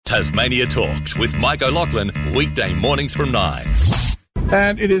Tasmania Talks with Mike O'Loughlin, weekday mornings from 9.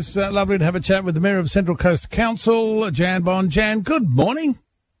 And it is lovely to have a chat with the Mayor of Central Coast Council, Jan Bond. Jan, good morning.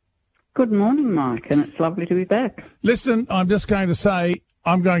 Good morning, Mike, and it's lovely to be back. Listen, I'm just going to say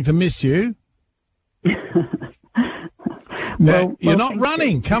I'm going to miss you. Now, you're not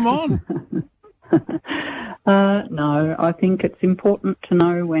running. Come on. No, I think it's important to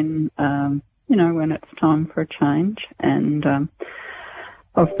know when, when it's time for a change. And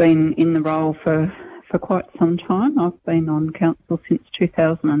I've been in the role for quite some time. I've been on council since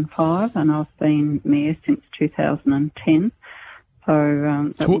 2005, and I've been mayor since 2010.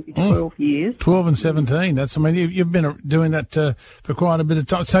 So that will be 12 years. 12 and 17. You've been doing that for quite a bit of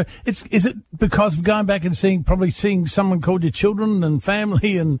time. So is it because of going back and seeing someone called your children and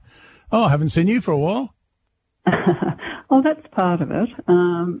family and, I haven't seen you for a while? Well, that's part of it.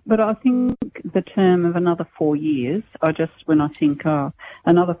 But I think the term of another 4 years, when I think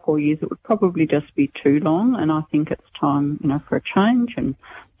another 4 years, it would probably just be too long. And I think it's time, for a change and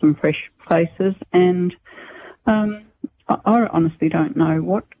some fresh faces. And I honestly don't know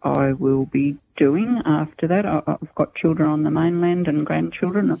what I will be doing after that. I've got children on the mainland and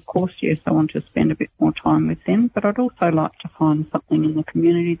grandchildren. Of course, yes, I want to spend a bit more time with them, but I'd also like to find something in the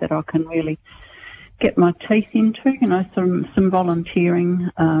community that I can really get my teeth into, some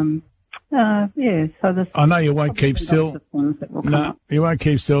volunteering. So I know you won't keep still. No, you won't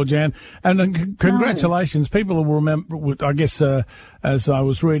keep still, Jan. And congratulations. No. People will remember, I guess, as I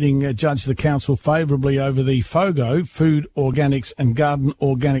was reading, judge the council favourably over the FOGO, Food Organics and Garden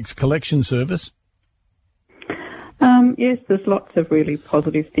Organics Collection Service. Yes, there's lots of really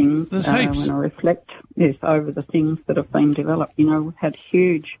positive things. There's heaps. When I reflect, over the things that have been developed. We've had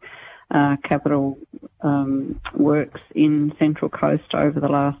huge capital works in Central Coast over the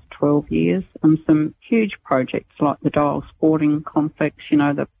last 12 years, and some huge projects like the Dial Sporting Complex,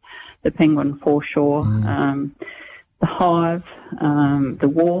 the Penguin Foreshore, the Hive, the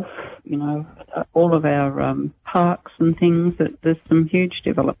Wharf, all of our parks and things. There's some huge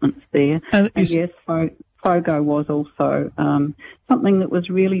developments there. And yes, FOGO was also something that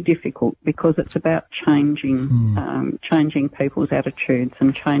was really difficult because it's about changing people's attitudes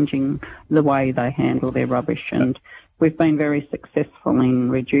and changing the way they handle their rubbish. And we've been very successful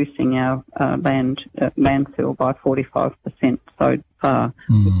in reducing our landfill by 45% so far.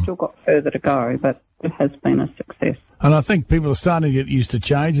 We've still got further to go, but it has been a success. And I think people are starting to get used to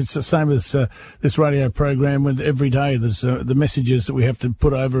change. It's the same as this radio program, when every day there's the messages that we have to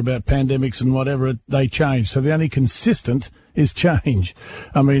put over about pandemics and whatever, they change. So the only consistent is change.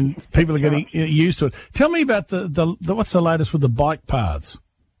 I mean, people are getting used to it. Tell me about the what's the latest with the bike paths?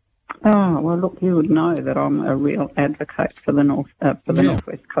 Oh, well, look, you would know that I'm a real advocate for the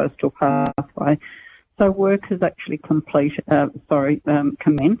Northwest Coastal Pathway. So work has actually commenced on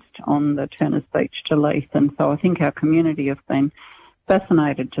the Turners Beach to Leith, and so I think our community have been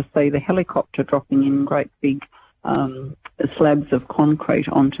fascinated to see the helicopter dropping in great big slabs of concrete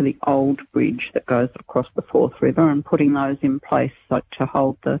onto the old bridge that goes across the Forth River, and putting those in place to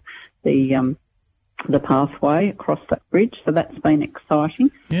hold the pathway across that bridge. So that's been exciting.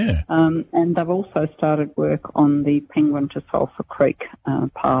 Yeah. And they've also started work on the Penguin to Sulphur Creek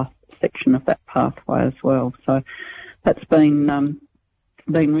path section of that pathway as well. So that's been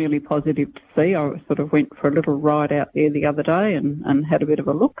really positive to see. I sort of went for a little ride out there the other day and had a bit of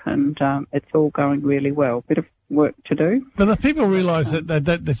a look, and it's all going really well. Bit of work to do. But the people realise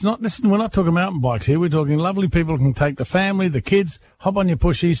that it's not. Listen, we're not talking mountain bikes here. We're talking lovely people who can take the family, the kids, hop on your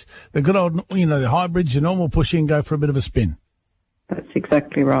pushies, the good old, the hybrids, your normal pushy, and go for a bit of a spin. That's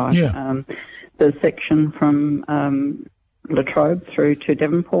exactly right. Yeah. The section from Latrobe through to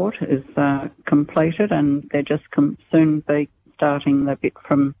Devonport is completed, and they're just soon be starting the bit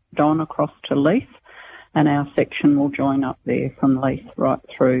from Don across to Leith, and our section will join up there from Leith right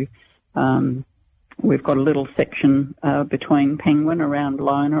through. We've got a little section between Penguin around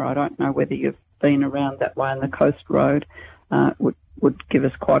Lona. I don't know whether you've been around that way, on the Coast Road. Would give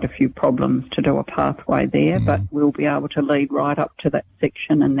us quite a few problems to do a pathway there, but we'll be able to lead right up to that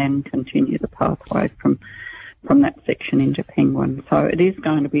section and then continue the pathway from that section into Penguin. So it is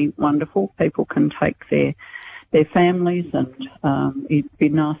going to be wonderful. People can take their families, and it'd be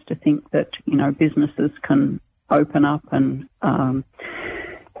nice to think that, businesses can open up and,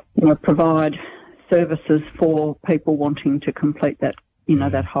 provide services for people wanting to complete that,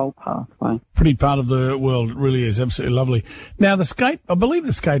 that whole pathway. Pretty part of the world, really is absolutely lovely. Now, I believe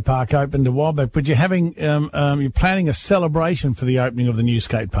the skate park opened a while back, but you're planning a celebration for the opening of the new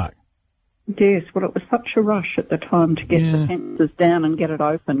skate park. Yes, well, it was such a rush at the time to get the fences down and get it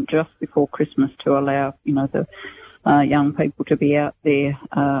open just before Christmas to allow, young people to be out there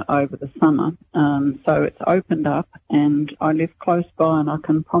over the summer. So it's opened up, and I live close by, and I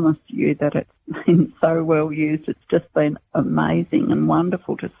can promise you that it's been so well used. It's just been amazing and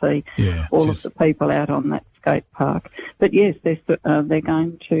wonderful to see all of the people out on that skate park. But yes, they're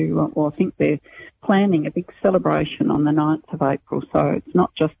going to, I think they're planning a big celebration on the 9th of April. So it's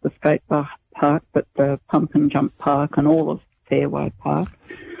not just the skate park, but the pump and jump park and all of Fairway Park.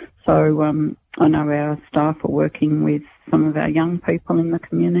 So I know our staff are working with some of our young people in the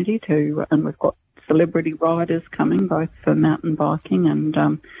community and we've got celebrity riders coming, both for mountain biking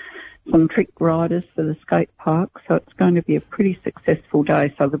and some trick riders for the skate park. So it's going to be a pretty successful day.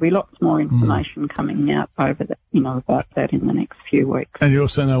 So there'll be lots more information coming out over that, about that in the next few weeks. And you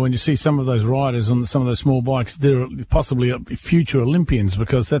also know when you see some of those riders on some of those small bikes, they're possibly future Olympians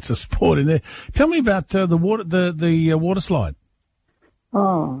because that's a sport in there. Tell me about the water slide.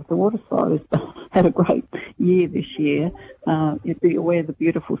 Oh, the water slide has had a great year this year. You'd be aware of the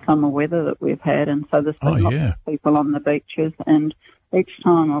beautiful summer weather that we've had, and so there's been lots of people on the beaches, and each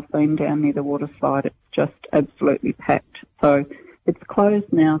time I've been down near the water slide, it's just absolutely packed. So it's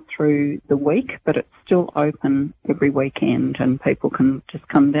closed now through the week, but it's still open every weekend, and people can just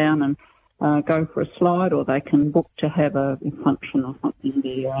come down and go for a slide, or they can book to have a function or something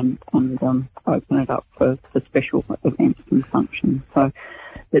there and open it up for special events and functions. So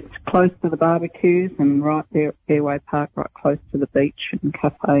it's close to the barbecues and right there at Fairway Park, right close to the beach and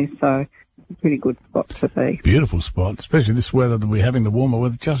cafe. So it's a pretty good spot to be. Beautiful spot, especially this weather that we're having, the warmer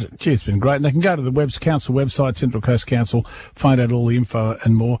weather. It's been great. And they can go to the council website, Central Coast Council, find out all the info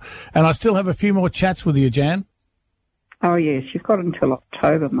and more. And I still have a few more chats with you, Jan. Oh, yes, you've got until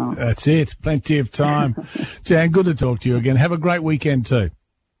October, Mark. That's it. Plenty of time. Jan, good to talk to you again. Have a great weekend too.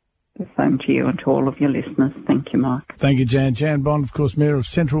 The same to you and to all of your listeners. Thank you, Mark. Thank you, Jan. Jan Bond, of course, Mayor of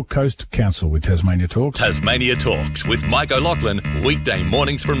Central Coast Council with Tasmania Talks. Tasmania Talks with Mike O'Loughlin, weekday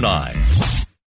mornings from 9.